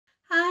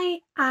Hi,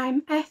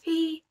 I'm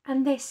Effie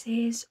and this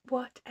is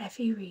What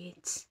Effie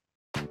Reads.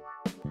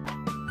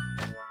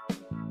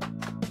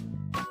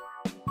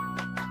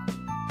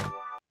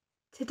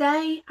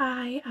 Today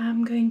I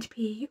am going to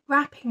be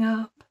wrapping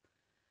up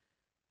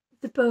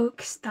the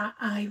books that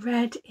I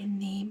read in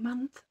the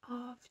month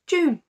of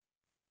June.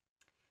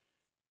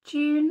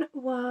 June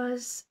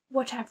was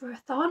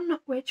Whateverthon,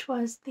 which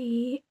was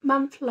the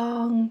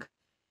month-long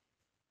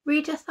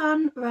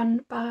readathon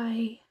run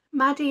by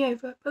Maddie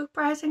over at Book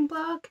Browsing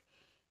Blog.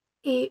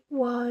 It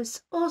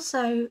was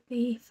also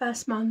the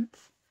first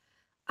month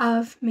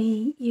of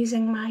me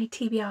using my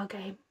TBR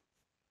game.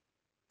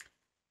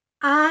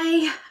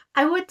 I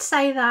would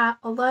say that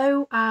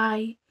although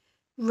I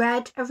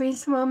read a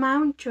reasonable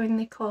amount during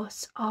the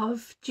course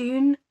of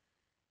June,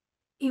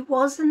 it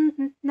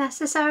wasn't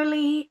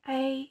necessarily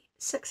a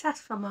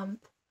successful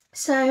month.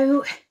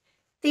 So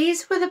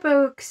these were the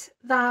books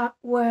that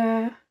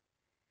were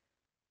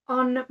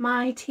on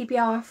my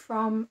TBR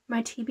from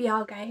my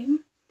TBR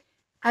game.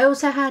 I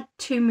also had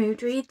 2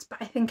 mood reads, but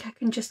I think I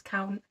can just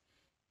count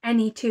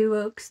any 2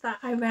 books that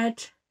I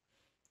read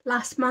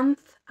last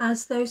month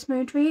as those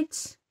mood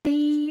reads.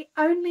 The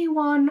only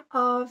one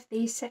of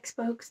these 6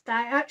 books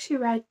that I actually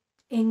read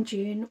in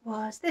June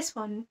was this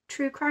one,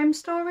 True Crime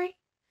Story.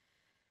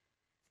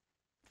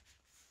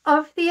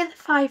 Of the other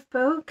 5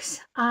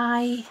 books,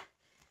 I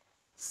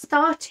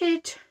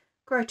started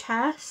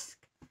Grotesque.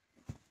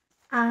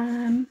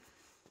 I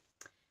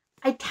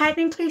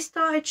technically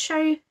started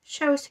Show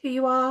Us Who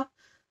You Are,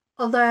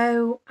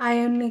 although I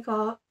only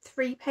got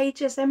 3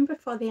 pages in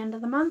before the end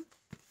of the month.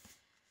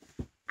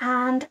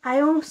 And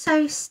I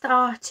also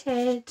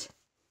started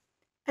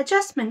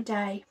Adjustment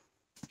Day.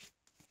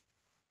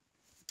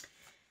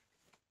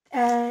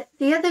 The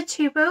other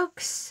 2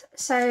 books,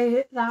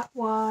 so that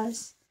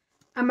was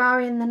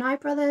Amari and the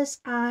Night Brothers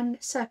and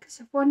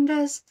Circus of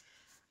Wonders,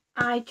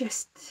 I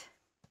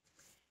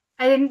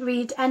didn't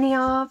read any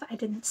of, I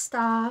didn't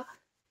start.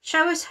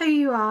 Show Us Who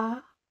You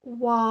Are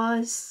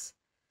was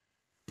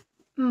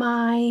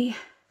my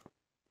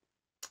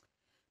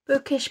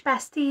Bookish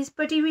Besties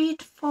buddy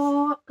read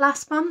for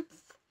last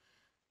month,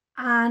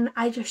 and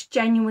I just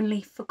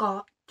genuinely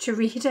forgot to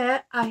read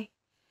it. I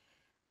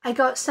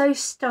got so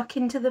stuck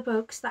into the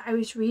books that I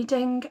was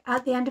reading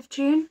at the end of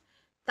June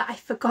that I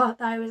forgot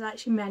that I was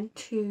actually meant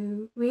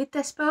to read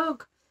this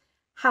book.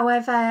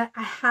 However,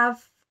 I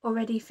have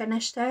already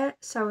finished it,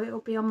 so it will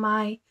be on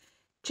my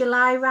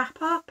July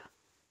wrap up.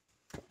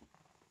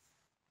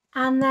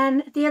 And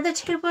then the other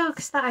 2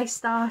 books that I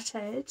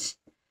started,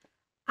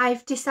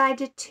 I've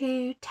decided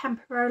to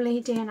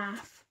temporarily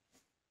DNF.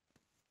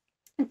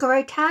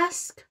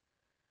 Grotesque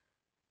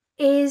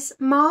is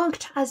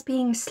marked as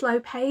being slow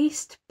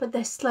paced, but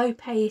there's slow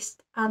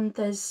paced and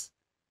there's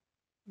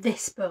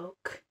this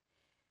book.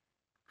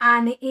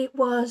 And it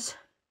was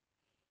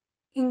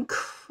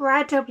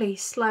incredibly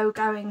slow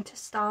going to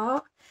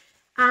start.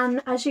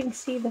 And as you can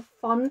see, the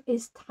font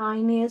is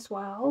tiny as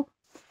well.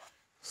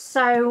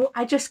 So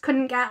I just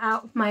couldn't get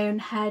out of my own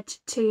head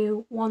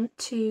to want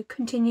to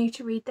continue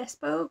to read this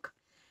book.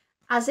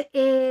 As it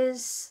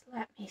is,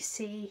 let me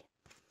see,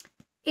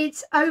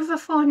 it's over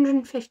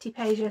 450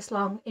 pages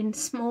long in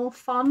small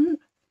font,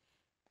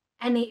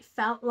 and it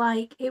felt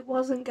like it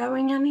wasn't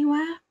going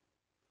anywhere.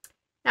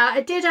 Now,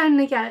 I did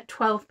only get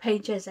 12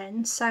 pages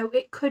in, so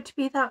it could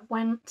be that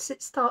once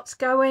it starts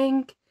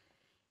going,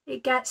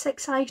 it gets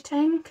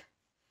exciting.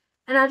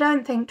 And I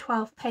don't think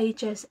 12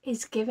 pages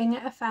is giving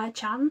it a fair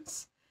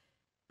chance.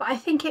 But I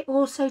think it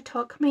also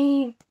took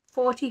me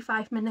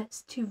 45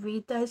 minutes to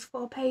read those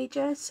 4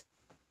 pages.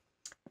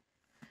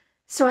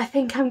 So I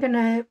think I'm going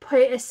to put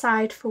it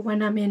aside for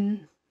when I'm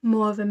in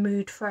more of a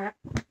mood for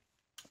it.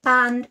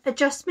 And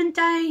Adjustment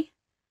Day,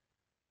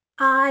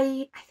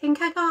 I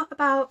think I got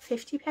about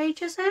 50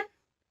 pages in.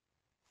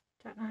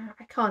 Don't know,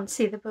 I can't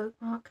see the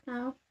bookmark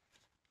now.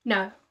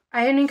 No,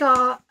 I only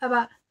got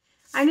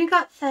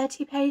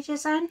 30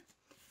 pages in.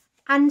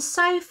 And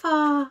so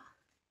far,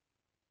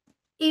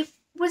 it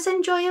was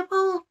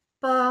enjoyable,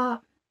 but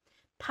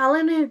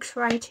Palahniuk's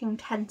writing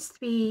tends to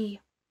be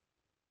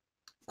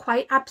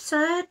quite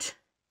absurd.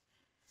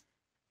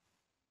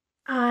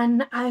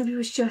 And I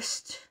was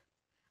just,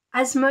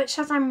 as much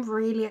as I'm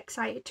really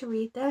excited to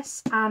read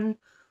this and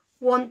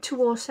want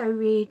to also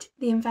read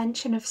The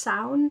Invention of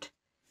Sound,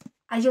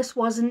 I just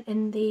wasn't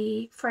in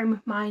the frame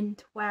of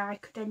mind where I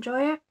could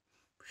enjoy it.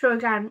 So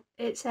again,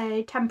 it's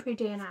a temporary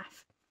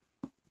DNF.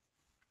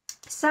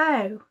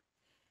 So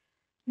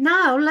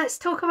now let's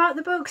talk about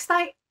the books that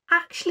I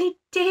actually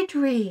did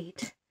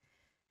read.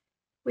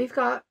 We've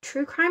got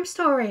True Crime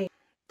Story.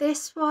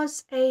 This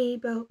was a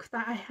book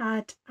that I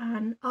had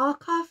an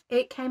arc of.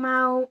 It came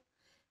out,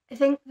 I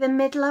think, the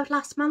middle of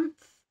last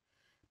month.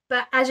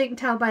 But as you can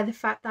tell by the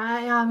fact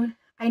that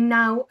I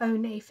now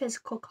own a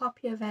physical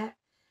copy of it,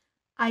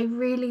 I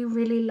really,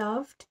 really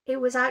loved. It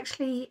was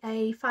actually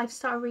a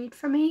 5-star read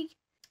for me.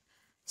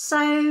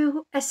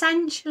 So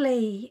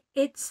essentially,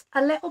 it's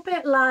a little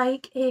bit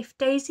like if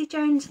Daisy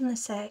Jones and the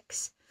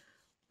Six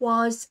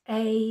was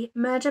a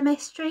murder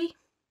mystery.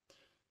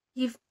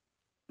 You've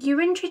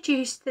you're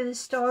introduced to the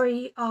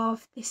story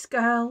of this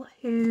girl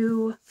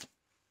who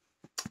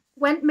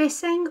went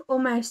missing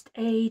almost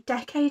a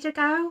decade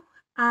ago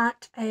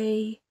at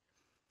a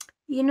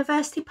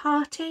university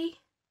party,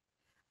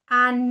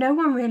 and no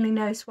one really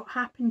knows what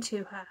happened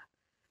to her.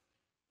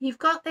 You've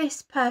got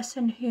this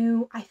person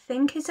who I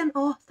think is an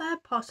author,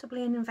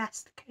 possibly an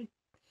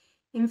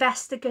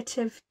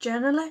investigative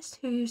journalist,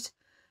 who's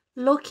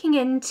looking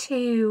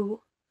into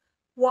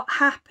what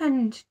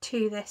happened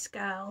to this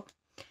girl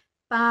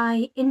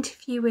by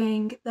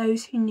interviewing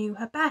those who knew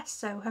her best,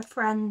 so her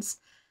friends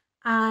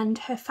and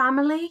her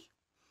family.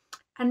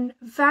 And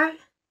very,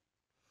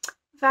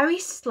 very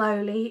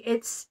slowly,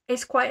 it's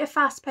quite a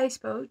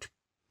fast-paced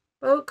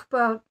book,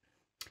 but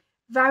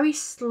very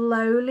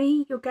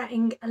slowly you're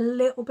getting a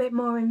little bit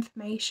more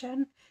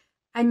information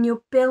and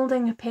you're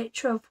building a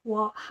picture of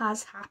what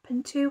has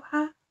happened to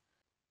her.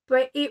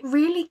 But it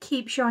really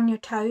keeps you on your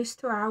toes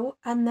throughout,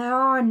 and there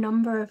are a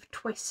number of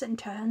twists and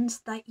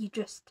turns that you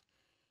just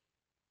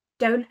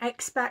don't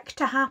expect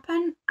to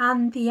happen,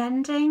 and the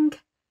ending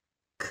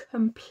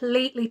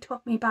completely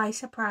took me by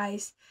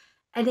surprise,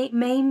 and it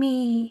made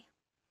me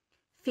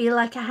feel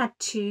like I had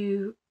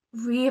to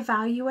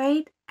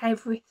reevaluate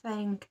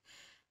everything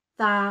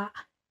that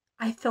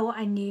I thought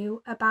I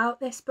knew about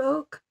this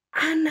book.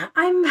 And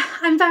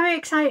I'm very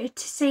excited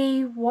to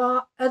see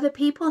what other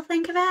people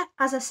think of it.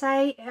 As I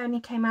say, it only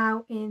came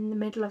out in the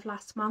middle of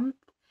last month,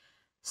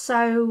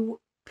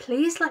 so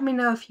please let me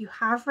know if you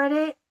have read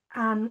it,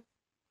 and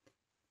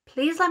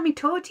please let me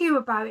talk to you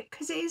about it,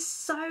 because it is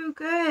so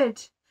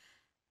good.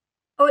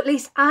 Or at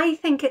least I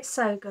think it's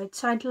so good,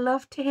 so I'd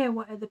love to hear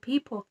what other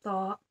people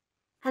thought.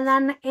 And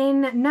then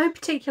in no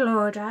particular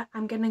order,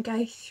 I'm going to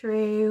go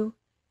through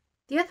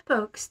the other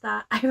books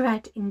that I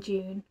read in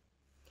June.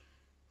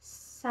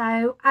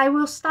 So I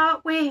will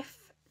start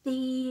with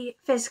the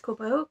physical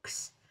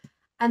books,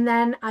 and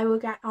then I will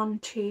get on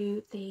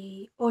to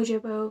the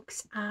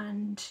audiobooks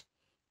and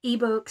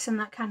ebooks and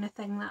that kind of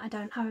thing that I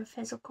don't have a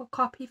physical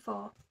copy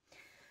for.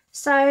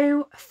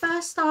 So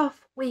first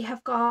off, we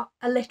have got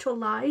A Little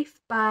Life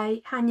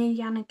by Hanya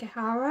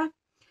Yanagihara.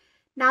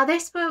 Now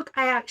this book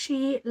I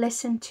actually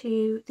listened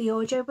to the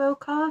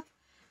audiobook of,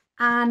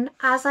 and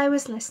as I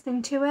was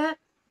listening to it,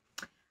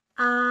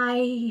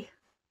 I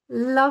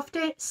loved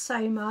it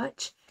so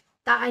much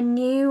that I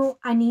knew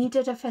I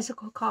needed a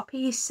physical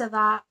copy so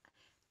that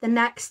the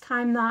next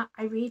time that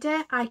I read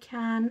it, I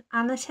can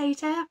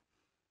annotate it.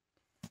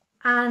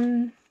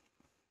 And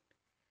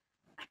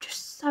I'm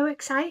just so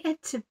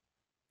excited to,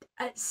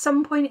 at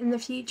some point in the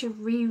future,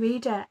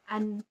 reread it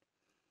and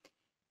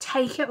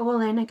take it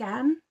all in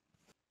again.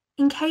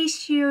 In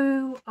case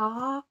you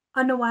are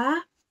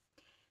unaware,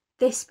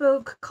 this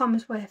book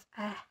comes with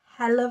a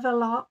hell of a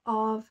lot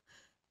of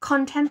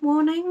content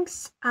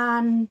warnings,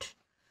 and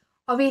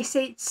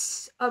obviously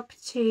it's up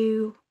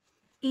to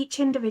each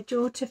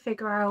individual to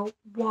figure out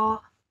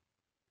what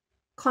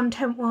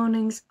content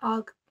warnings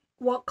are,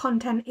 what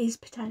content is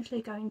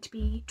potentially going to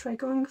be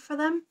triggering for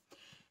them.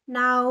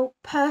 Now,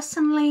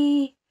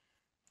 personally,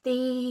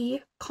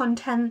 the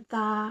content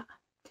that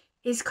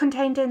is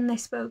contained in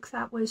this book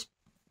that was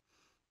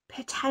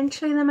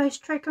potentially the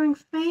most triggering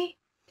for me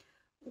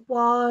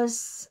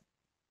was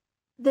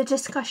the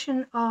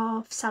discussion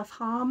of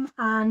self-harm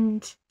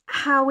and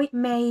how it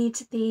made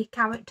the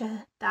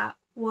character that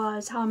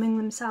was harming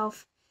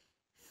themselves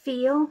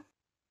feel.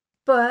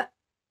 But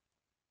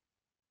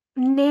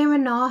near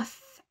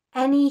enough,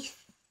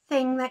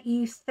 anything that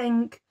you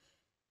think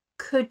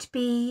could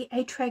be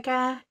a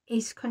trigger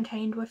is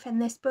contained within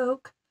this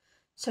book,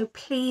 so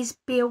please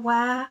be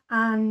aware.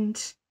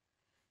 And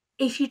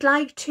if you'd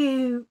like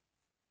to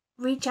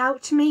reach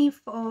out to me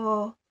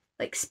for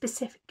like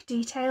specific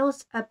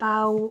details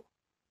about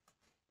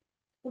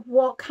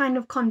what kind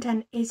of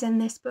content is in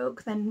this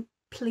book, then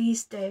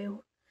please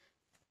do.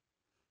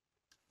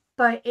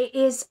 But it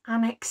is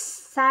an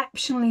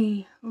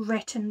exceptionally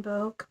written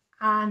book,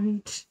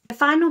 and the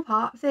final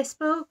part of this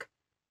book,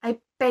 I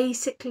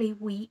basically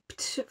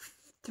wept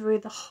through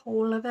the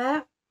whole of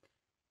it,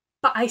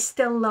 but I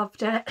still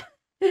loved it.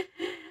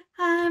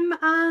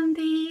 And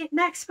the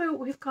next book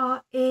we've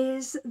got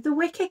is The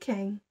Wicker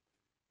King.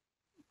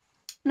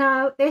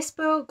 Now, this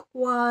book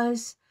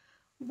was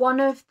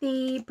one of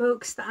the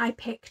books that I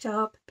picked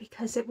up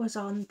because it was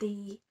on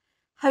the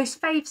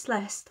host faves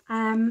list.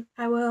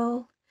 I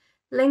will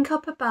link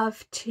up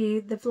above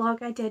to the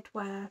vlog I did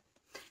where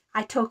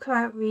I talk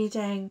about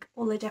reading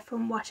all the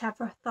different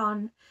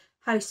Whateverthon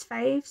host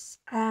faves.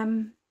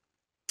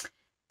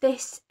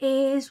 This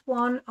is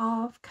one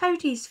of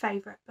Cody's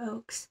favourite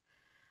books,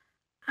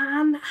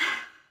 and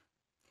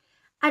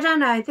I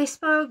don't know, this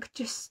book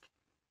just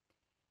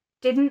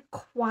didn't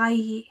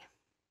quite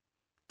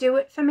do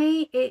it for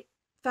me. It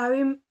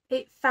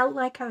felt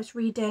like I was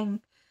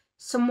reading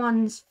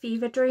someone's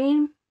fever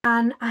dream,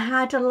 and I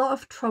had a lot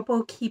of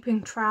trouble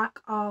keeping track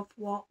of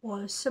what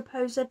was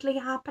supposedly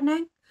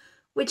happening,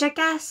 which I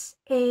guess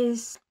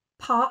is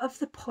part of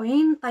the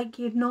point. Like,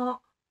 you're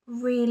not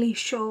really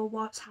sure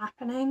what's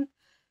happening,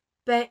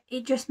 but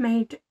it just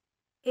made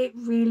it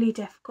really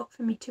difficult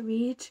for me to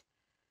read.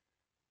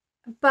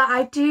 But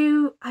I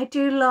do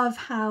love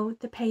how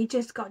the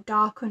pages got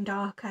darker and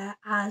darker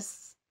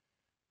as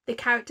the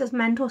character's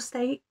mental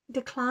state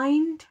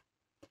declined.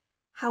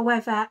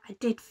 However, I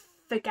did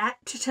forget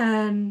to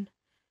turn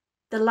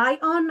the light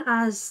on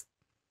as,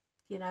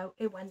 you know,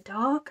 it went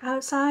dark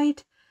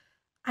outside.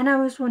 And I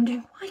was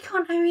wondering, why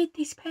can't I read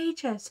these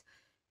pages?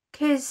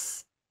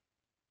 Because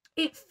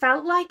it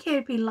felt like it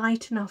would be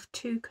light enough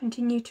to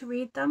continue to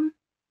read them.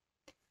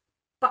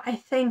 But I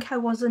think I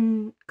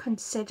wasn't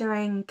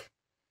considering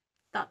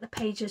that the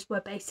pages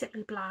were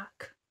basically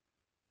black.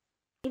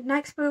 The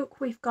next book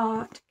we've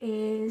got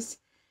is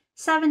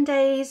 7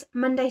 Days,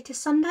 Monday to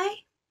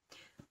Sunday,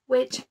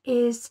 which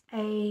is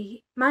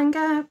a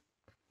manga.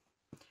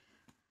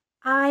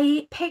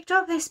 I picked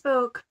up this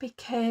book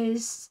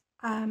because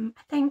I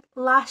think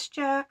last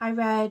year I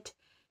read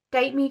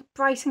Date Me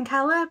Bryson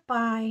Keller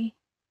by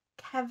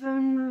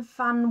Kevin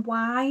Van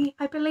Wy,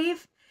 I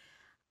believe.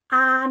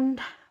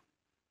 And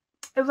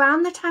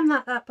around the time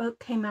that that book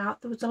came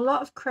out, there was a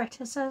lot of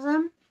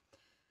criticism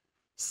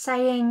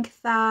saying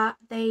that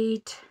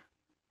they'd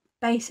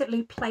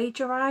basically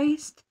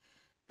plagiarized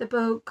the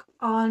book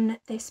on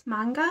this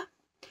manga.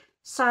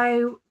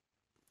 So,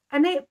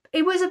 and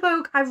it was a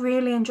book I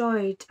really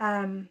enjoyed.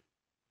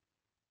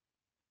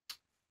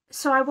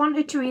 So I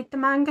wanted to read the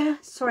manga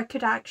so I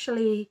could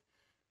actually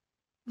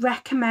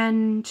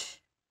recommend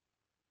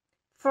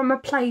from a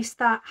place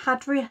that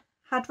had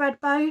read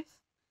both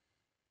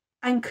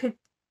and could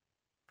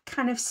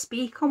kind of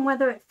speak on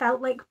whether it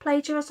felt like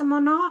plagiarism or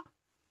not.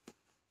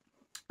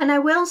 And I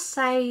will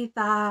say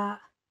that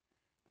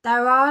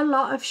there are a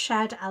lot of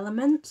shared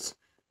elements,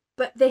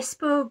 but this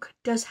book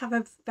does have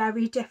a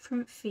very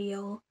different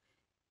feel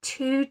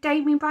to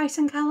Date Me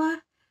Bryson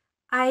Keller.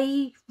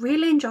 I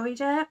really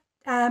enjoyed it.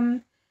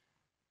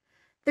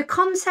 The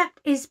concept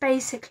is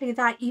basically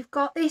that you've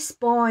got this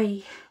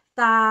boy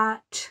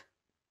that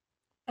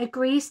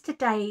agrees to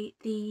date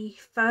the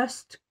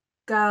first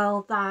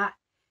girl that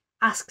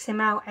asks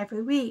him out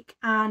every week,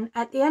 and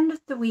at the end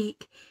of the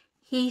week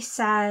he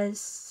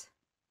says,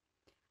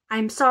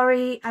 "I'm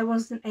sorry, I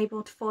wasn't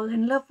able to fall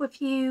in love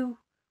with you,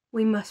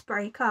 we must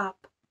break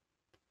up."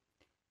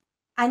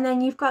 And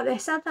then you've got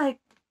this other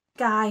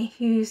guy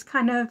who's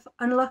kind of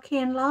unlucky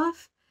in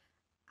love,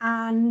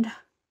 and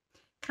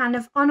kind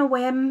of on a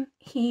whim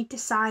he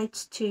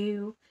decides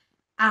to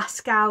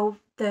ask out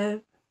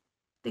the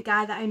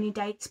guy that only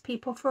dates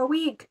people for a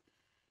week.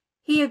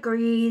 He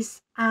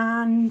agrees,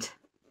 and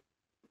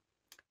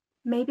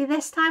maybe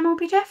this time will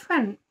be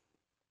different.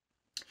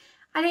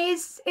 And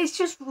it's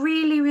just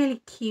really,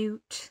 really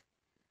cute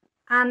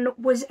and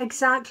was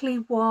exactly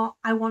what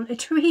I wanted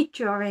to read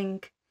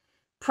during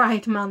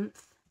Pride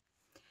Month.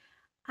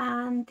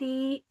 And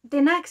the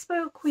next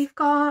book we've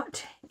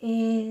got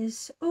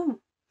is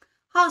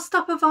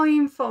Heartstopper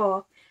Volume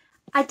 4.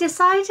 I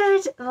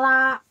decided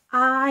that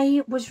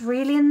I was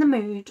really in the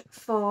mood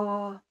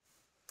for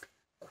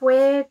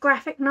queer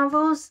graphic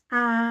novels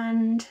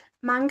and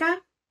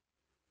manga.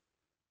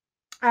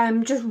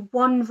 Just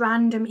one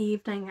random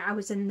evening I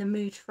was in the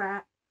mood for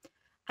it.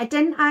 I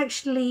didn't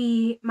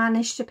actually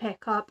manage to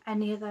pick up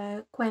any of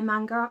the queer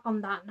manga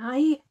on that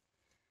night,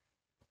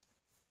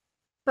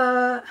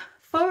 but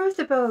 4 of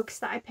the books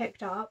that I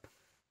picked up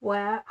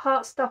were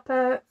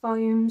Heartstopper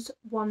Volumes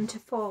 1 to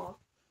 4.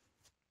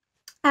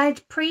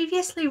 I'd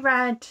previously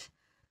read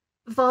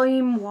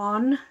Volume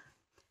 1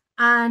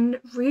 and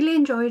really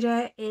enjoyed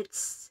it.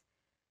 It's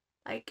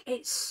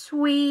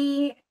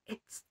sweet, it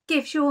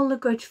gives you all the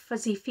good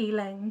fuzzy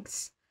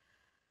feelings,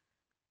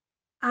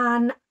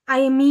 and I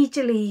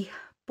immediately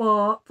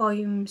bought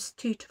volumes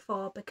 2 to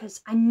 4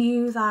 because I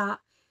knew that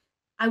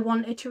I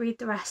wanted to read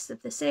the rest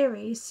of the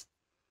series,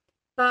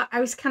 but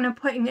I was kind of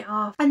putting it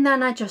off. And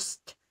then I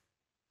just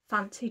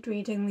fancied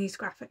reading these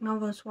graphic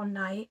novels one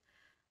night,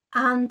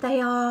 and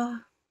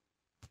they're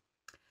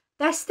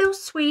still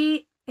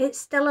sweet, it's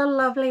still a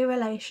lovely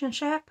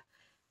relationship,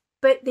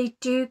 but they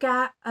do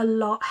get a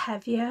lot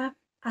heavier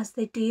as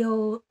they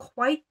deal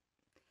quite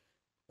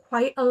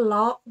a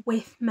lot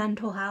with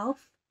mental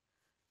health.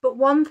 But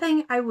one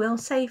thing I will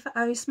say for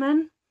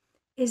Oseman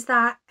is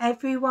that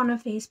every one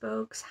of these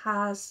books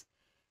has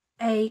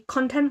a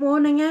content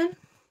warning in.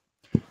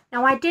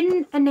 Now, I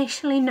didn't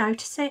initially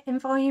notice it in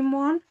Volume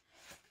 1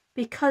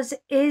 because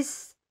it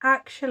is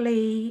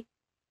actually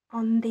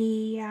on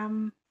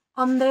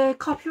the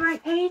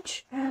copyright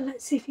page.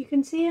 Let's see if you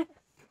can see it.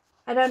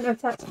 I don't know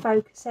if that's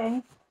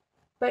focusing,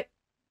 but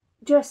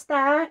just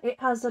there it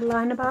has a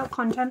line about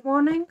content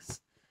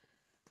warnings.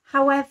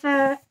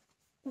 However,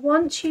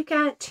 once you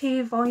get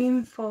to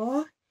Volume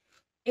 4,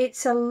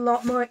 it's a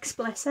lot more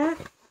explicit.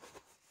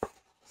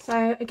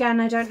 So again,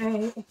 I don't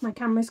know if my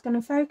camera's going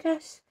to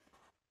focus.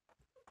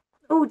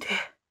 Oh dear,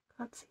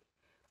 can't see.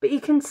 But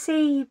you can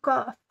see you've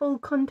got a full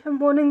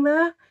content warning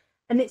there,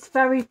 and it's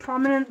very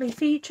prominently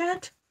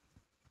featured.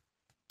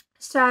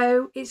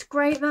 So it's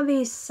great that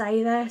these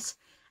say this,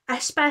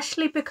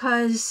 especially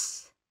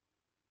because,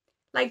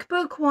 like,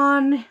 book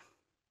 1,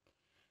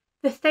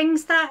 the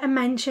things that are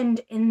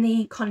mentioned in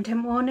the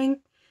content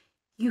warning,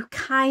 you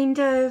kind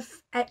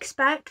of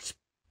expect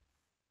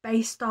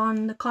based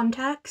on the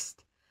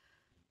context,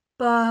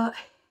 but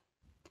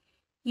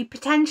you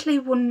potentially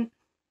wouldn't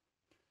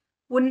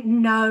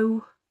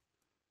know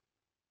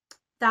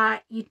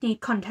that you'd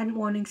need content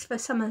warnings for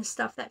some of the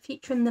stuff that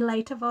feature in the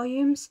later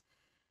volumes.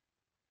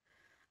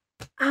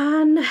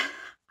 And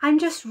I'm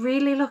just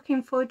really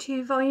looking forward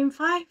to volume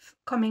 5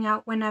 coming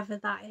out whenever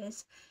that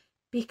is,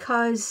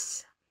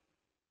 because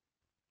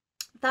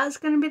that's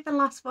going to be the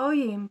last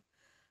volume.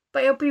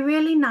 But it'll be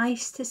really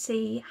nice to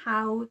see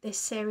how this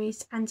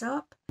series ends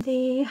up.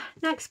 The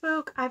next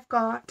book I've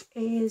got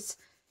is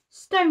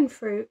Stone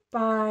Fruit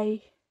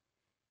by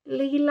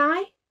Lee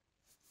Lai.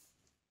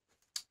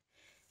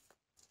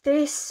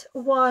 This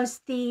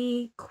was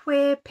the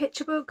queer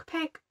picture book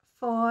pick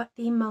for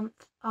the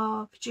month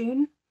of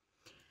June,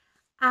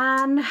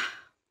 and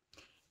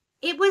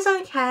it was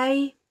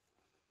okay.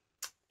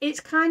 It's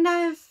kind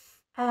of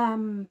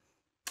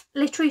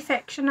literary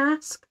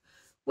fiction-esque,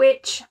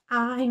 which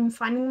I'm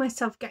finding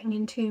myself getting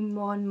into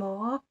more and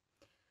more,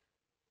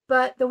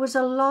 but there was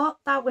a lot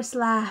that was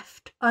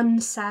left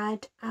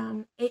unsaid,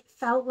 and it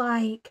felt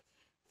like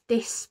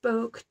this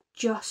book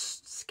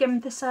just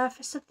skimmed the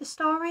surface of the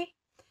story.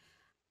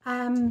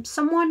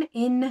 Someone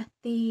in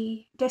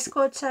the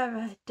Discord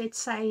server did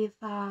say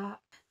that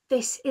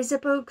this is a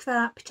book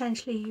that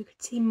potentially you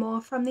could see more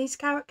from these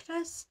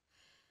characters,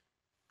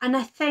 and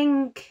I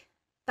think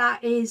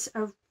that's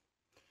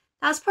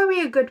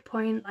probably a good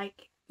point.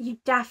 Like, you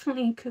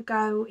definitely could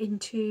go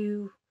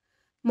into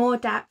more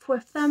depth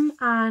with them,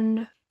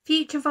 and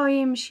future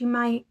volumes you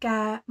might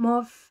get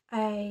more of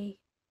a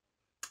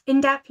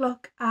in-depth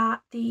look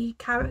at the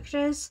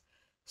characters,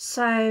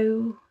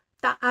 so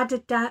that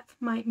added depth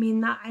might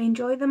mean that I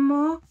enjoy them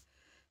more.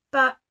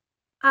 But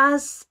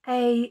as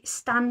a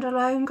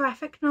standalone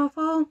graphic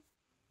novel,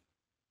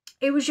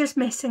 it was just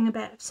missing a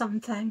bit of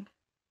something.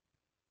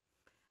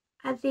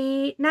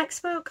 The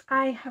next book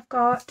I have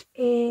got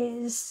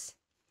is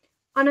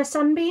On a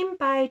Sunbeam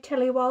by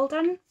Tillie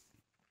Walden.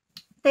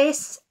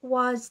 This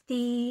was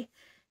the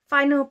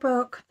final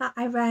book that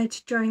I read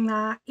during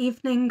that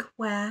evening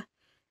where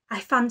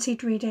I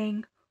fancied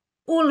reading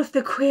all of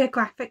the queer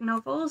graphic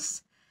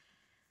novels.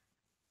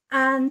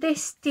 And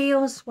this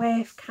deals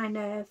with kind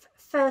of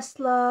first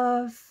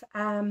love,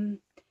 kind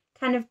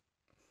of,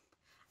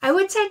 I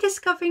would say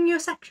discovering your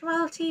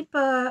sexuality,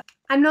 but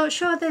I'm not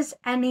sure there's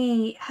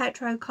any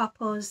hetero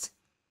couples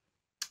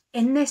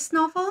in this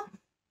novel.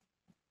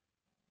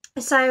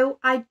 So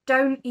I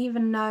don't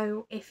even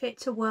know if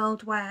it's a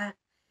world where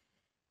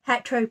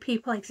hetero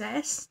people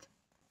exist,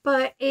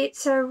 but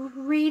it's a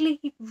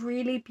really,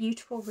 really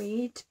beautiful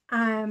read.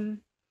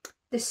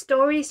 The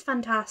story is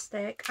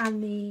fantastic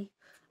and the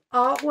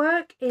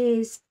artwork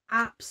is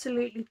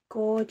absolutely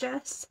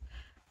gorgeous,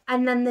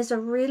 and then there's a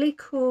really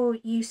cool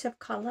use of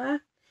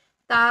colour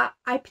that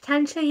I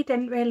potentially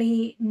didn't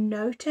really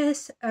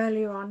notice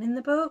earlier on in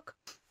the book.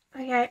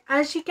 Okay,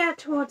 as you get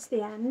towards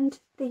the end,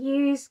 they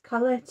use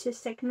colour to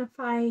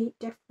signify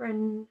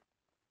different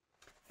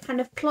kind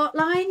of plot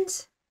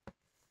lines.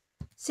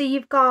 So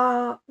you've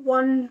got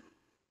one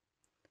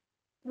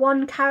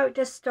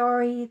character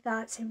story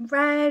that's in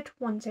red,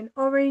 one's in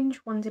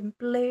orange, one's in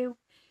blue.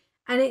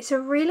 And it's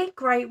a really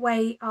great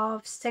way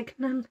of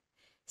signifying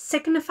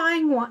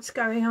what's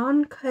going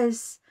on,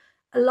 because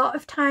a lot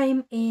of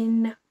time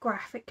in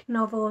graphic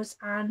novels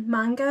and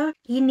manga,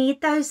 you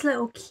need those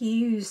little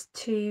cues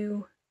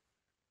to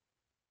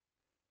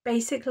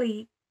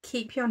basically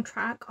keep you on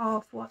track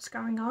of what's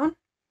going on.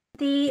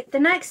 The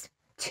next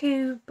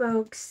two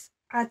books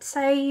I'd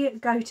say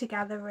go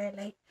together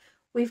really.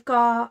 We've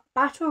got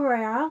Battle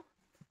Royale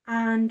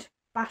and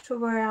Battle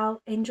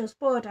Royale Angel's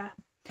Border.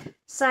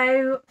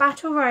 So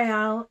Battle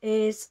Royale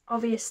is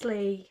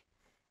obviously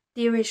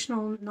the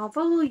original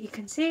novel. You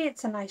can see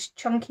it's a nice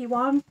chunky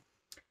one,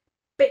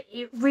 but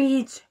it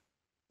reads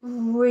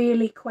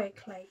really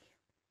quickly.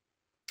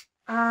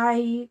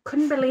 I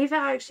couldn't believe it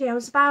actually. I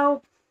was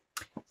about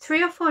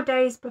 3 or 4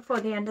 days before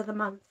the end of the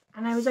month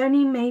and I was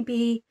only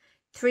maybe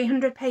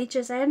 300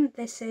 pages in.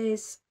 This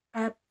is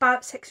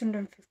about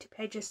 650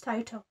 pages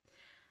total.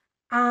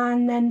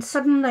 And then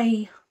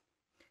suddenly,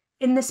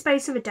 in the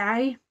space of a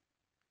day,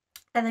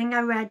 I think I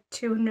read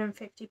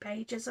 250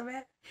 pages of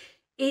it.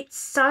 It's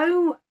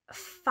so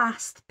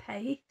fast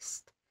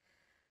paced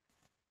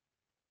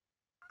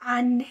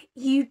and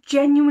you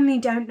genuinely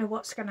don't know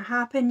what's going to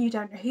happen. You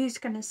don't know who's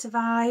going to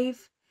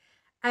survive.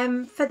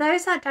 For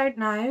those that don't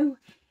know,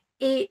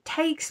 it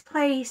takes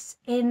place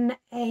in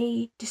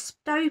a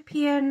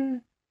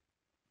dystopian,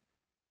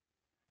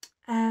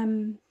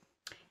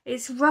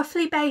 it's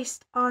roughly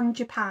based on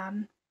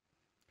Japan,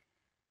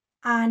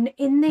 and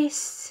in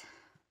this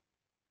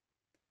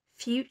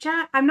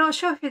future, I'm not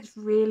sure if it's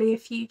really a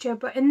future,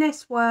 but in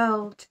this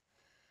world,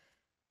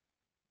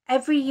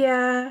 every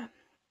year,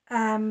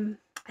 I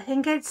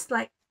think it's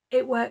like,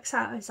 it works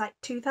out as like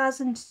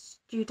 2,000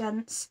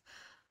 students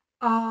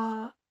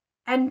are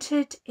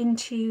entered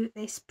into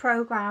this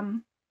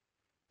program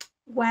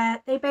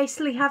where they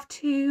basically have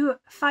to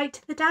fight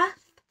to the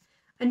death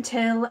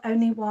until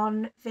only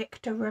one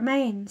victor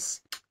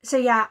remains. So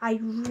yeah, I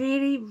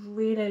really,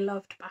 really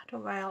loved Battle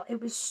Royale.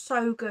 It was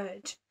so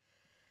good.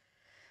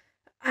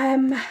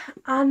 And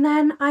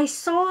then I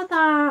saw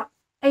that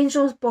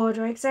Angel's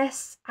Border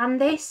exists, and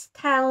this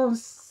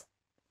tells...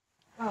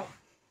 Oh.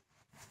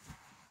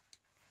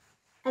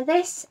 And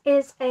this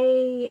is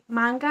a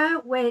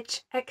manga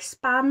which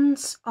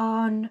expands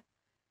on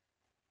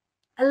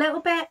a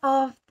little bit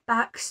of the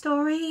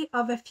backstory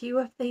of a few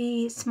of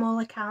the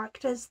smaller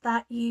characters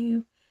that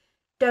you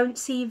don't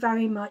see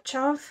very much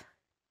of.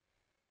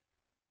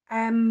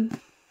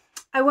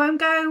 I won't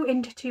go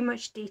into too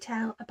much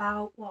detail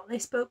about what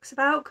this book's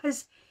about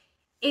because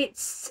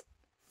it's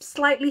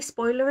slightly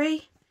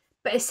spoilery,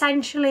 but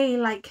essentially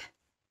like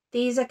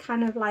these are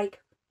kind of like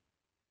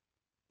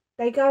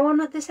they go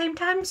on at the same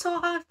time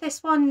sort of.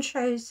 This one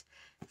shows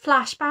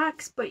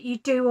flashbacks, but you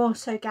do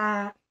also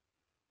get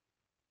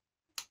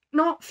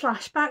not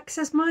flashbacks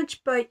as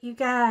much, but you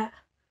get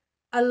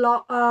a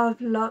lot of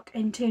look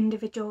into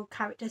individual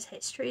characters'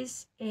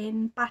 histories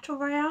in Battle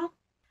Royale.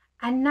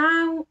 And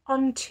now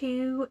on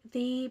to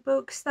the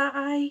books that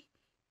I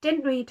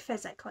didn't read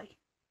physically.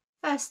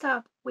 First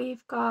up,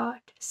 we've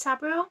got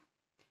Sabriel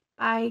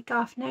by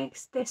Gavin.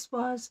 This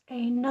was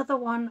another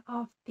one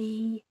of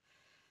the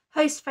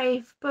host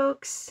fave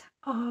books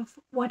of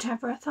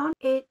Whateverthon.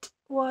 It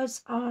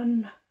was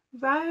on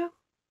row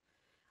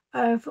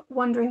of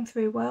Wandering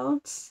Through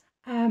Worlds.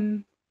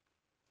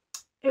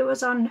 It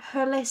was on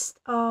her list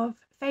of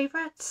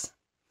favourites,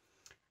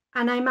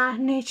 and I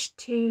managed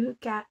to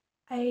get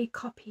a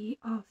copy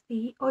of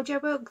the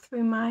audiobook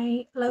through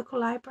my local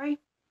library.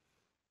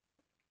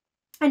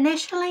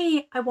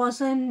 Initially, I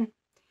wasn't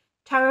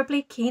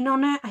terribly keen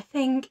on it. I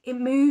think it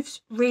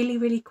moves really,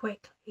 really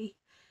quickly,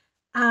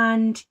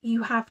 and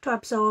you have to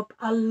absorb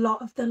a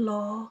lot of the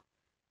lore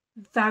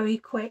very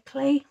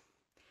quickly.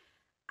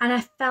 And I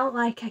felt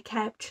like I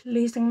kept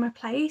losing my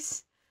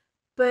place,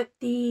 but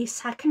the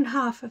second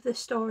half of the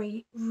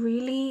story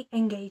really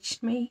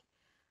engaged me,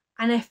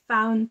 and I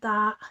found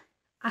that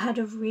I had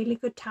a really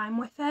good time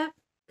with it.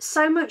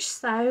 So much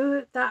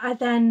so that I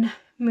then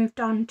moved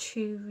on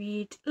to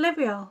read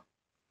Livial,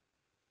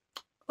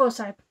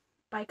 also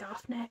by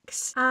Gavin.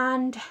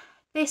 And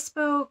this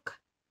book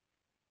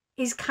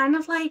is kind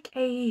of like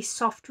a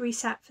soft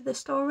reset for the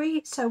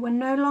story. So we're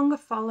no longer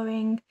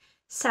following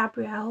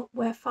Sabriel,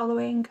 we're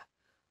following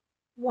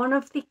one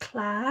of the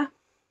Claire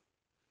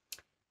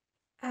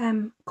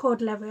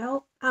called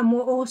Livial, and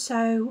we're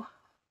also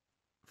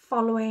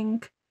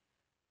following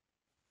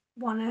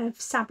one of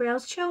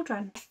Sabriel's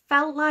children. I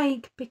felt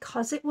like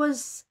because it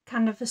was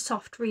kind of a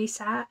soft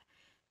reset,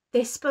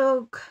 this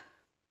book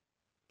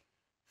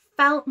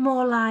felt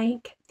more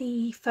like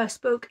the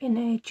first book in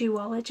a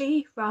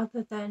duology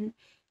rather than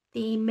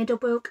the middle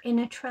book in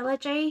a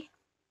trilogy.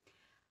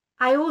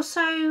 I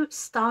also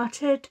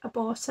started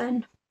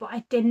Abortion, but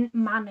I didn't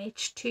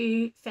manage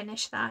to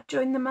finish that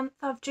during the month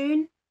of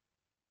June.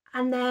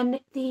 And then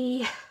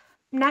the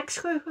next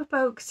group of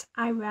books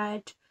I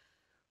read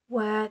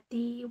were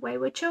the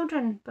Wayward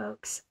Children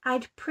books.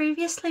 I'd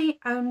previously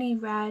only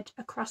read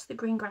Across the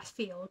Greengrass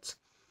Fields,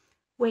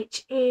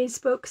 which is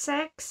book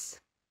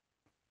 6,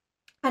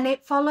 and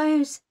it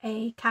follows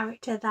a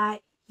character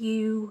that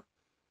you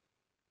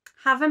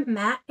haven't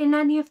met in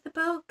any of the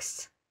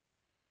books.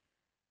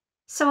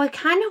 So I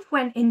kind of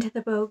went into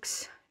the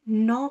books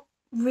not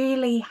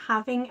really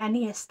having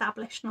any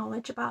established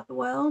knowledge about the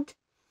world,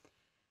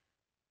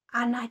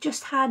 and I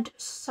just had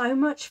so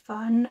much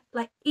fun.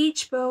 Like,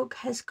 each book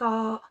has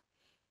got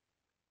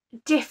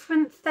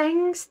different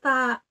things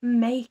that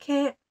make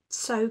it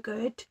so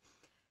good.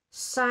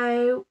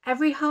 So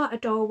Every Heart a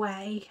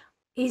Doorway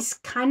is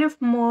kind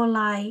of more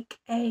like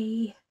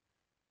a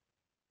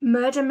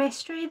murder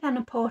mystery than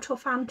a portal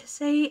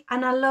fantasy,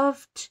 and I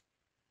loved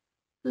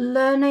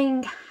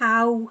learning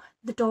how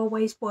the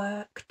doorways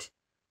worked,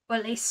 or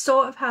at least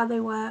sort of how they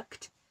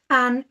worked,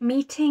 and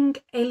meeting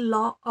a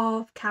lot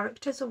of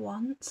characters at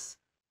once,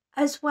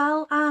 as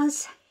well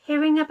as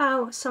hearing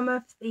about some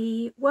of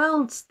the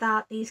worlds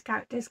that these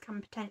characters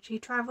can potentially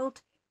travel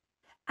to.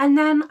 And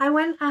then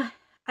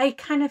I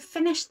kind of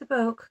finished the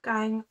book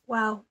going,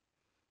 well,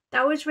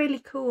 that was really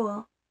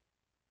cool.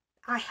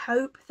 I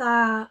hope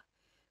that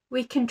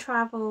we can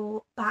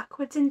travel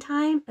backwards in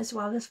time as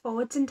well as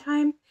forwards in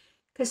time,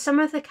 because some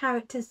of the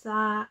characters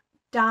that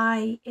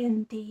die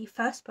in the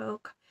first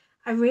book,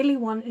 I really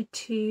wanted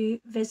to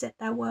visit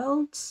their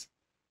worlds.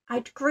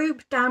 I'd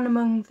group down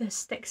among the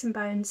sticks and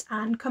bones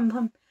and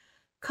come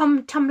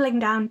tumbling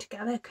down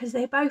together because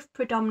they both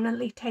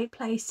predominantly take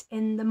place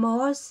in the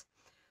moors,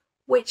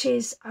 which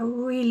is a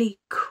really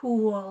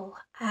cool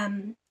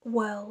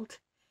world.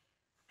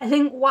 I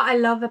think what I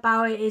love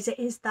about it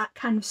is that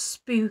kind of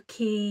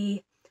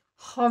spooky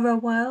horror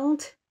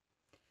world.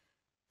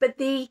 But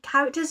the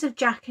characters of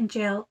Jack and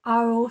Jill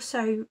are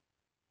also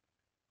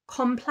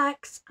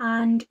complex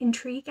and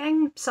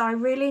intriguing, so I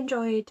really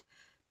enjoyed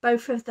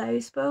both of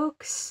those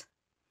books.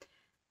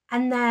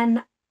 And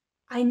then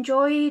I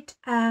enjoyed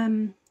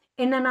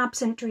In an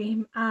Absent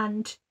Dream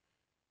and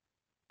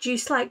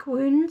Juice Like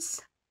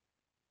Wounds,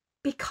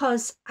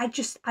 because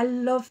I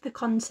love the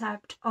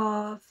concept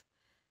of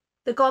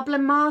the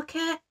goblin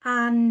market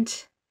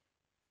and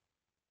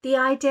the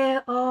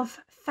idea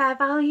of fair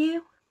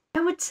value.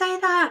 I would say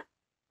that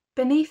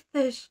Beneath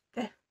the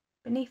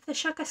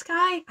Sugar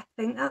Sky, I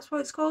think that's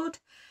what it's called,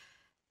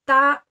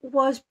 that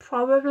was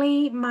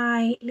probably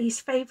my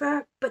least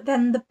favourite, but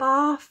then the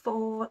bar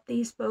for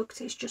these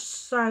books is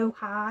just so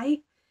high.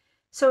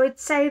 So I'd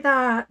say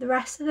that the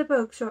rest of the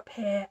books are up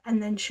here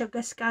and then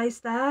Sugar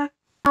Sky's there.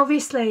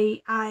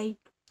 Obviously, I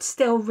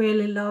still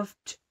really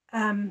loved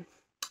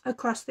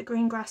Across the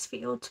Green Grass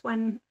Fields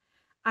when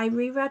I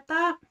reread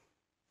that.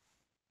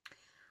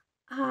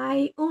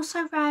 I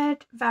also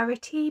read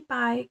Verity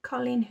by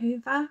Colleen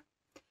Hoover.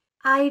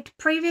 I'd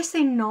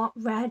previously not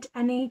read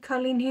any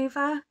Colleen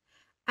Hoover,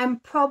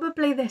 and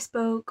probably this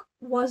book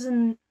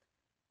wasn't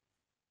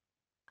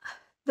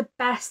the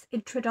best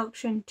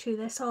introduction to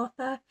this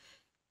author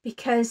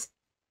because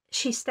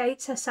she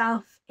states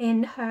herself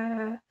in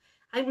her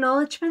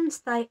acknowledgements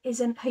that it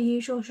isn't her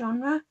usual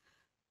genre,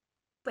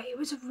 but it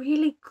was a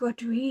really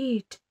good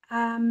read.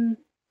 It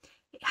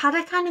had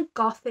a kind of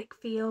gothic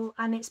feel,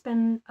 and it's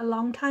been a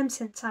long time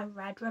since I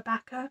read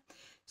Rebecca,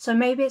 so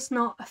maybe it's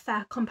not a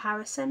fair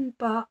comparison,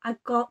 but I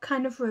got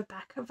kind of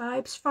Rebecca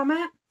vibes from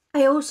it.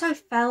 I also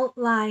felt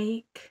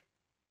like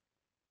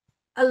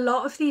a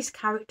lot of these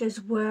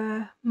characters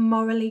were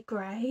morally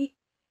grey,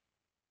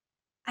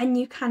 and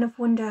you kind of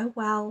wonder,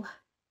 well,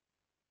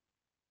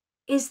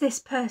 is this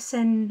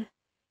person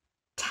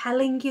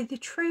telling you the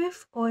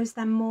truth, or is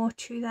there more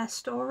to their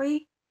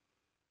story?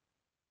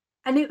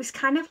 And it was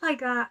kind of like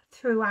that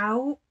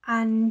throughout,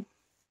 and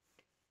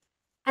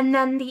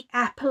then the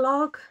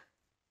epilogue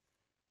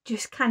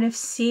just kind of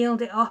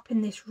sealed it up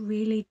in this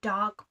really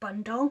dark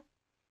bundle.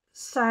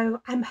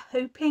 So I'm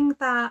hoping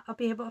that I'll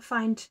be able to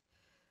find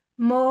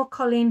more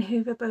Colleen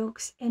Hoover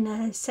books in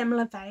a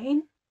similar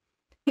vein.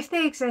 If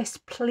they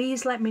exist,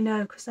 please let me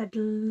know, because I'd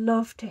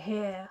love to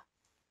hear.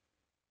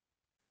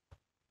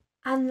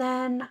 And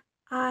then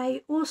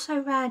I also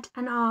read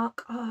an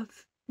arc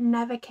of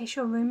Never Kiss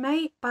Your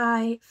Roommate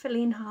by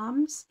Feline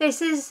Harms.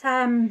 This is,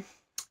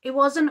 it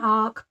was an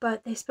arc,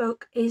 but this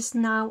book is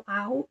now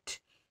out,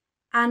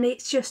 and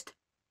it's just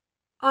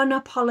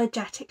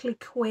unapologetically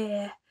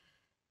queer.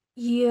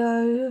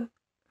 I'm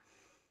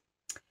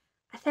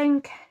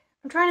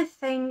trying to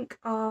think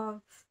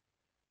of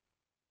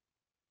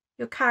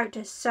your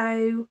characters.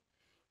 So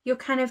your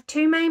kind of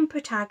two main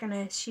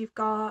protagonists, you've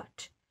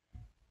got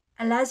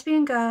a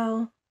lesbian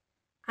girl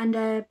and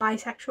a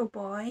bisexual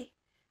boy,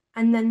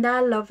 and then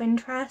their love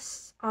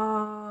interests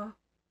are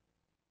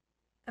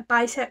a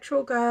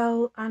bisexual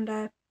girl and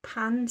a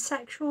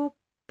pansexual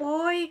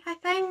boy, I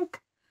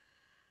think.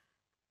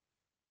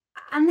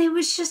 And there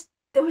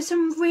were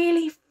some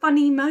really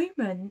funny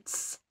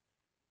moments,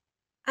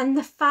 and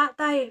the fact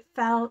that it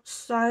felt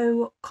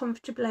so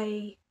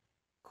comfortably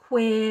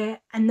queer,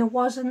 and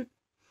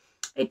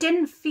it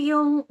didn't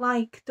feel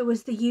like there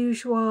was the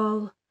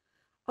usual,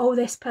 oh,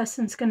 this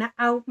person's gonna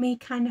out me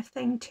kind of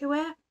thing to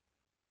it.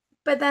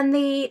 But then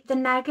the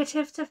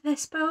negatives of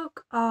this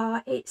book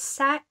are it's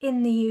set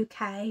in the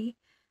UK,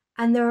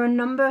 and there are a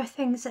number of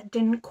things that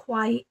didn't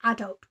quite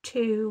add up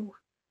to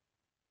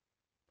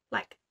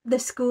like the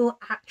school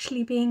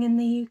actually being in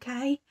the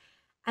UK.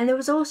 And there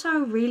was also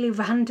a really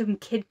random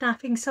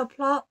kidnapping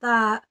subplot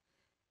that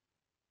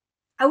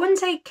I wouldn't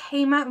say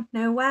came out of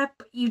nowhere,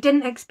 but you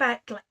didn't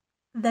expect like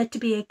there to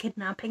be a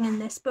kidnapping in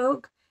this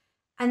book,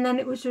 and then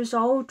it was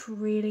resolved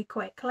really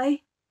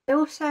quickly. I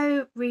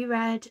also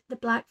reread The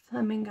Black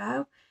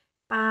Flamingo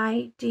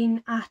by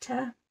Dean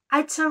Atta.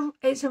 It's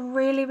a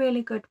really,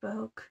 really good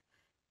book,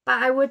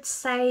 but I would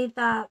say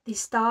that the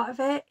start of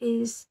it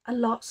is a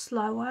lot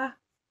slower.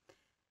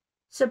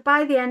 So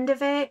by the end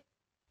of it,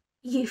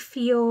 you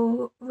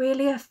feel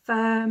really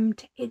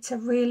affirmed. It's a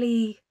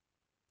really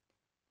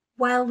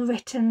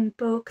well-written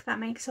book that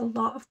makes a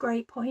lot of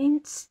great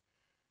points.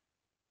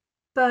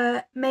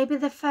 But maybe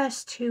the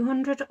first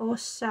 200 or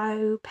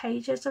so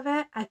pages of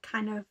it are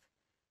kind of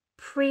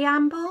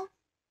preamble.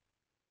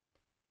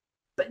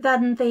 But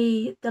then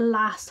the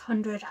last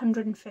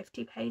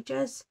 150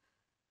 pages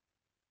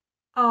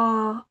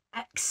are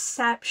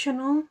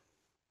exceptional.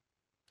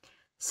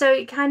 So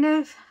it kind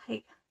of,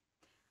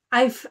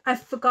 I've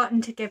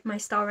forgotten to give my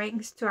star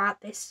ratings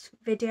throughout this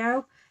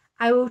video.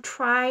 I will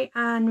try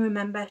and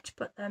remember to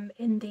put them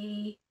in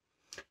the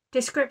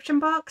description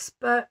box,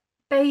 but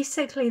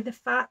basically the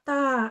fact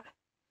that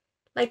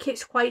like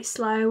it's quite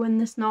slow and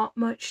there's not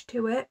much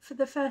to it for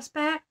the first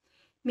bit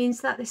means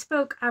that this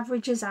book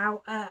averages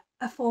out at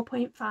a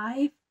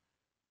 4.5,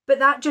 but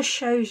that just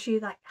shows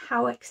you like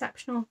how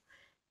exceptional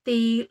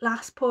the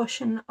last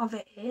portion of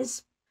it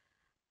is.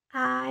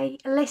 I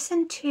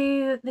listened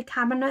to The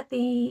Cabin at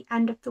the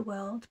End of the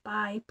World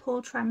by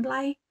Paul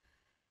Tremblay.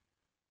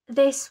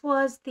 This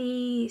was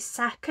the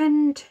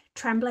second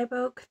Tremblay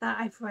book that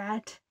I've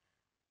read,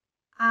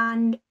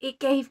 and it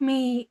gave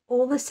me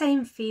all the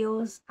same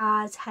feels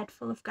as Head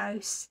Full of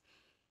Ghosts,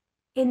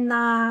 in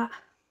that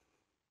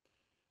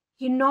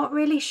you're not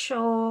really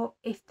sure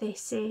if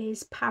this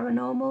is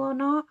paranormal or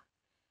not.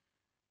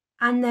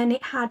 And then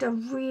it had a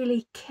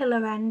really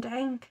killer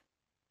ending.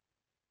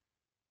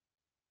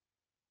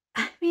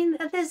 I mean,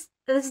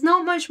 there's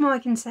not much more I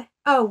can say.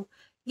 Oh,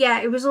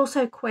 yeah, it was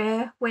also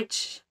queer,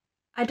 which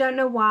I don't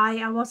know why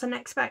I wasn't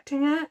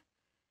expecting it,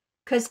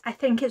 because I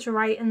think it's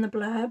right in the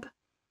blurb.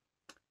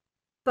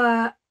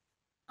 But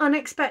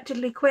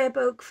unexpectedly queer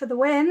book for the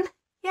win.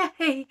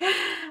 Yay!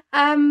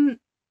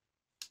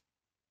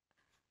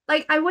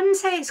 Like, I wouldn't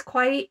say it's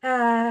quite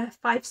a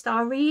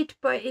 5-star read,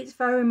 but it's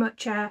very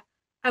much a,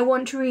 I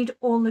want to read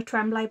all the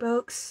Tremblay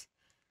books,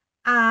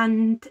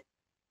 and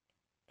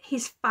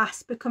he's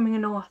fast becoming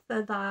an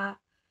author that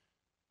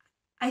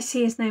I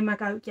see his name, I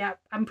go, yeah,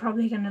 I'm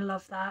probably going to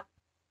love that.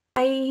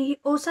 I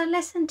also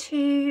listened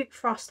to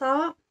Frost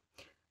Art,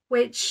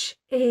 which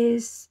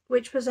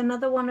was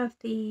another one of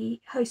the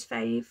host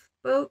fave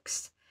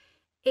books.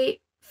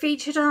 It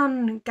featured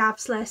on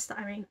Gav's list.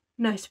 I mean,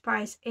 no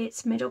surprise,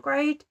 it's middle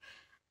grade,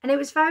 and it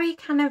was very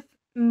kind of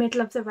middle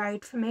of the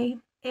road for me.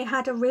 It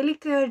had a really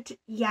good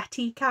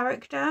Yeti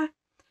character,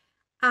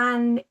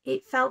 and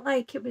it felt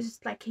like it was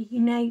like a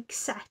unique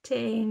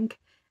setting,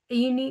 a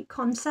unique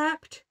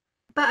concept,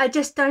 but I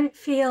just don't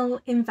feel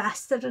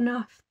invested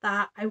enough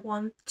that I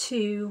want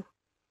to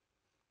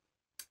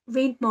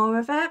read more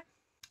of it.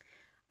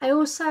 I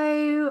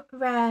also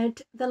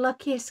read The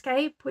Lucky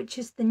Escape, which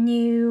is the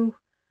new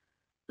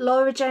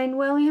Laura Jane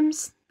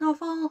Williams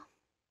novel.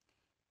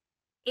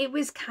 It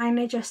was kind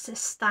of just a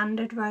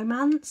standard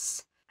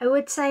romance. I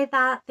would say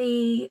that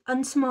the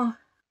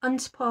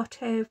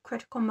unsupportive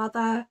critical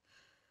mother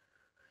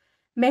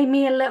made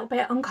me a little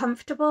bit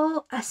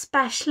uncomfortable,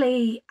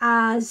 especially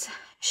as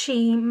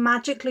she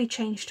magically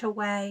changed her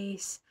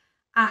ways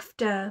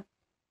after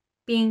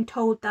being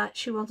told that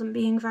she wasn't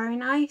being very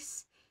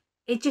nice.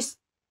 It just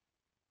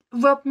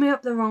rubbed me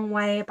up the wrong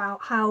way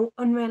about how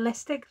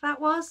unrealistic that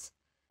was.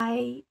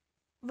 I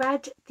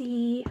read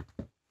the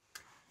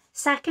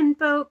second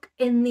book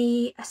in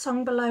the A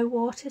Song Below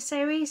Water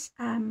series,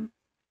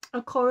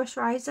 A Chorus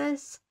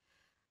Rises,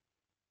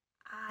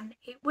 and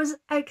it was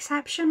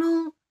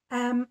exceptional.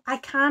 I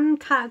can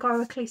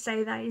categorically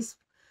say that is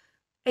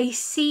a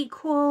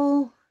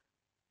sequel.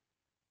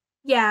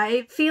 Yeah,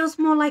 it feels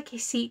more like a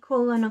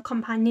sequel than a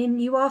companion.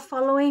 You are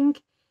following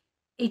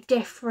a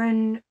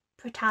different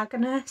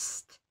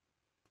protagonist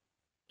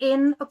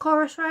in A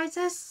Chorus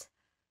Rises,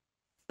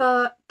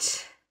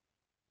 but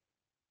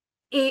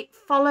it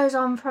follows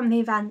on from the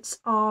events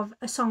of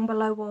A Song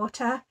Below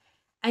Water,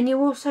 and you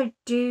also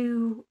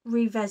do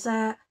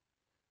revisit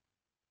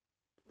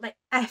like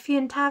Effie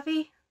and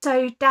Tavi.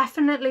 So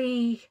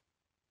definitely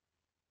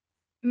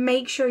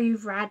make sure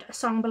you've read A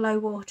Song Below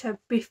Water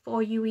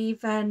before you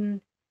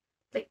even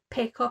like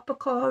pick up A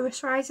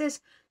Chorus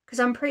Rises, because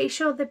I'm pretty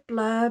sure the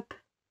blurb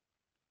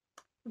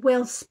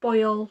will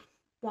spoil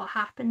what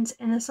happens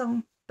in A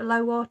Song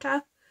Below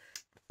Water.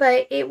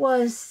 But it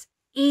was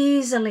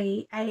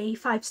easily a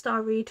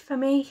 5-star read for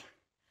me.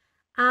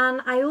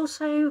 And I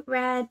also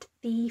read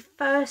the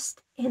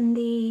first in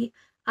the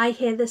I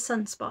Hear the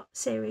Sunspot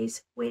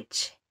series,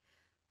 which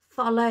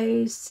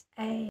follows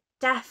a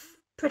deaf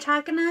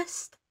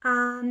protagonist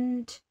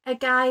and a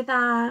guy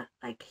that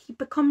like he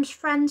becomes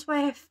friends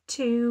with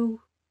to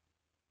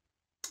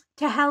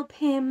help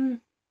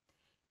him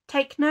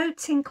take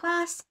notes in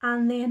class,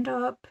 and they end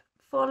up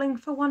falling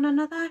for one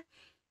another.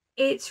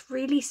 It's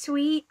really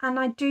sweet, and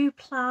I do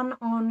plan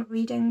on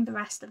reading the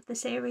rest of the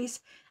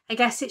series. I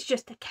guess it's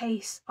just a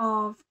case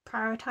of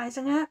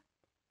prioritising it.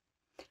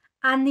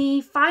 And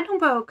the final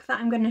book that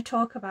I'm going to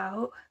talk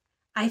about,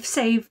 I've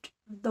saved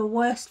the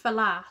worst for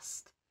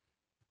last.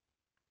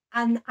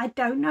 And I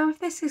don't know if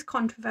this is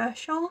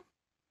controversial,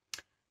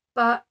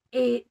 but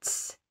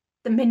it's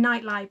The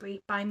Midnight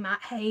Library by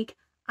Matt Haig.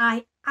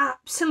 I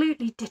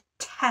absolutely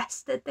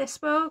detested this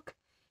book.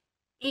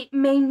 It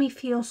made me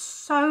feel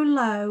so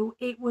low.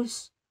 It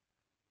was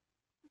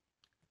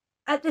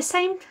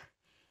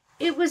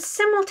it was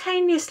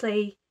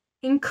simultaneously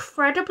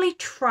incredibly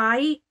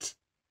trite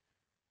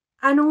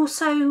and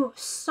also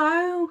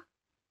so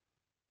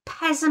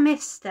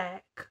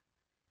pessimistic.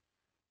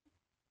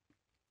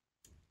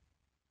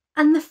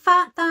 And the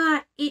fact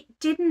that it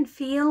didn't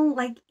feel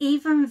like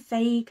even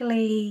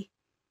vaguely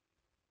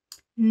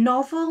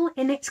novel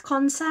in its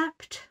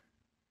concept.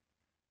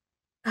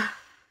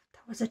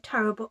 That was a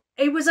terrible,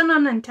 it was an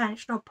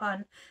unintentional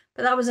pun,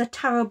 but that was a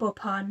terrible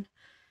pun.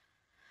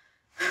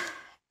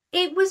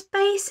 It was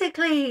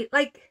basically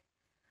like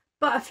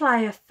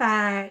Butterfly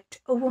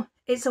Effect, or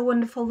It's a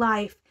Wonderful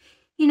Life.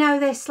 You know,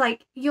 this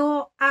like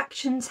your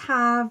actions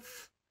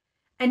have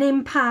an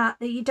impact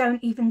that you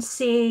don't even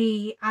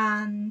see,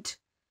 and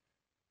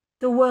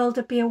the world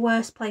would be a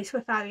worse place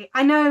without you.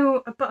 I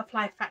know a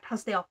Butterfly Effect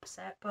has the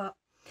opposite, but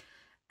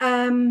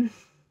I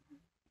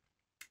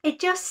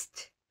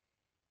just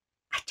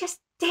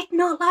did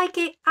not like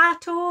it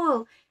at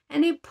all,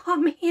 and it put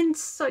me in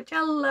such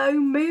a low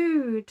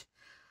mood.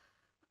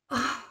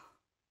 Oh,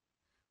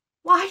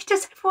 why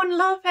does everyone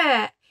love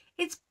it?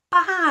 It's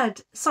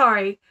bad.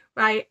 Sorry,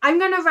 right, I'm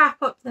gonna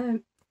wrap up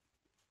the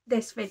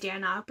this video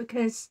now,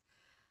 because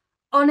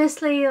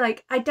honestly,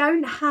 like, I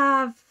don't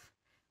have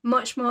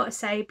much more to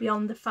say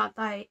beyond the fact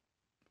that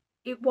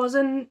it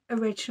wasn't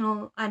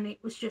original and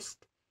it was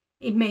just,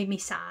 it made me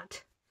sad.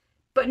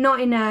 But not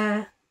in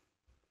a,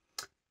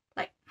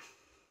 like,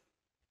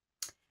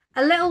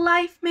 A Little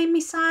Life made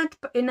me sad,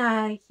 but in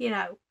a, you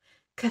know,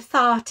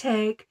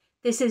 cathartic,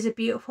 this is a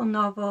beautiful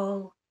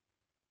novel,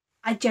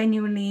 I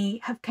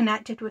genuinely have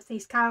connected with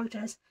these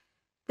characters.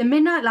 The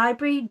Midnight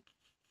Library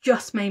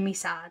just made me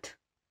sad.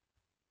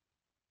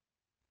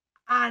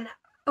 And,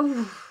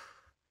 oh.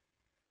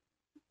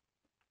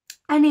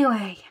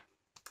 Anyway,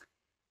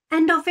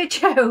 end of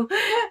video.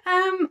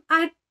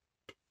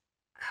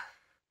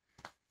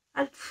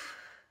 I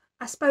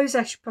suppose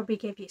I should probably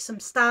give you some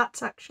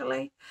stats,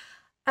 actually.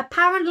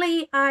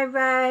 Apparently, I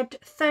read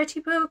 30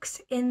 books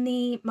in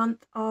the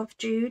month of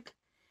June.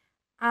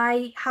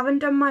 I haven't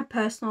done my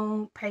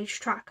personal page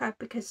tracker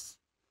because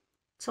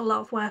it's a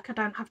lot of work. I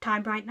don't have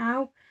time right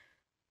now.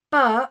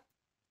 But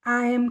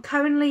I am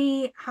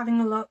currently having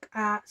a look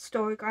at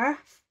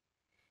Storygraph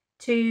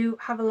to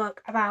have a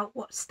look about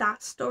what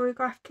stats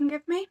Storygraph can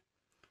give me.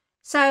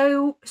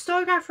 So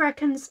Storygraph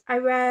reckons I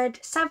read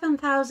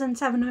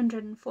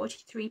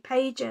 7,743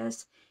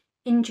 pages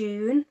in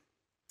June.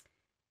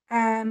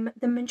 The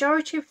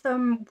majority of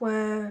them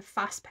were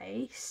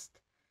fast-paced.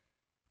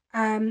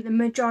 The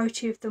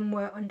majority of them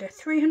were under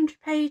 300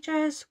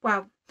 pages.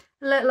 Well,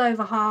 a little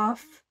over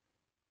half.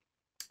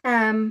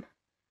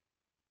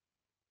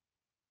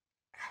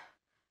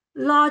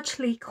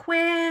 Largely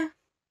queer.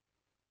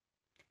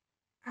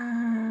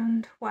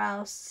 And what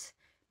else?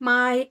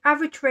 My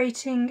average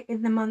rating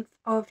in the month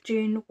of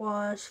June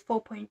was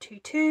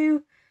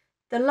 4.22.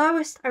 The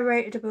lowest I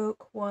rated a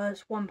book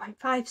was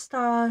 1.5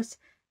 stars,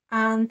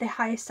 and the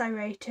highest I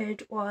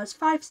rated was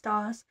 5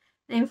 stars.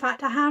 And in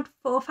fact, I had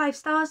 4 5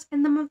 stars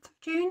in the month of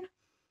June,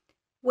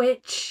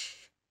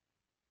 which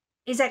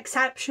is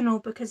exceptional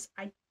because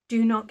I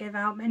do not give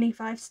out many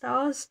 5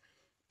 stars,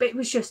 but it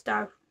was just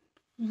a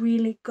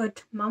really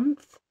good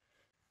month.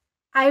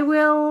 I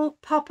will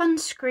pop on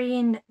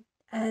screen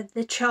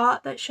the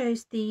chart that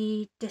shows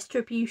the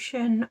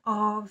distribution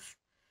of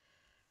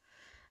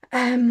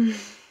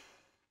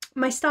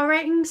my star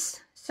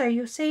ratings, so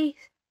you'll see.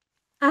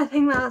 I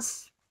think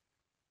that's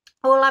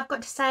all I've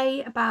got to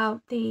say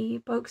about the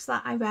books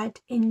that I read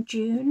in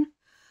June,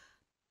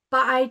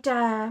 but I'd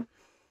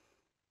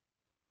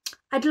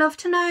love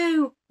to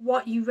know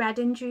what you read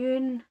in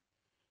June.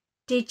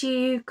 Did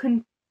you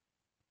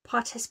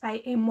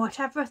participate in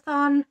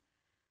Whateverthon?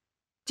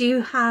 Do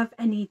you have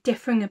any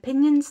differing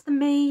opinions than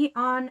me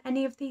on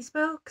any of these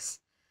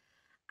books?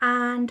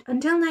 And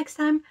until next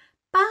time,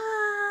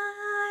 bye!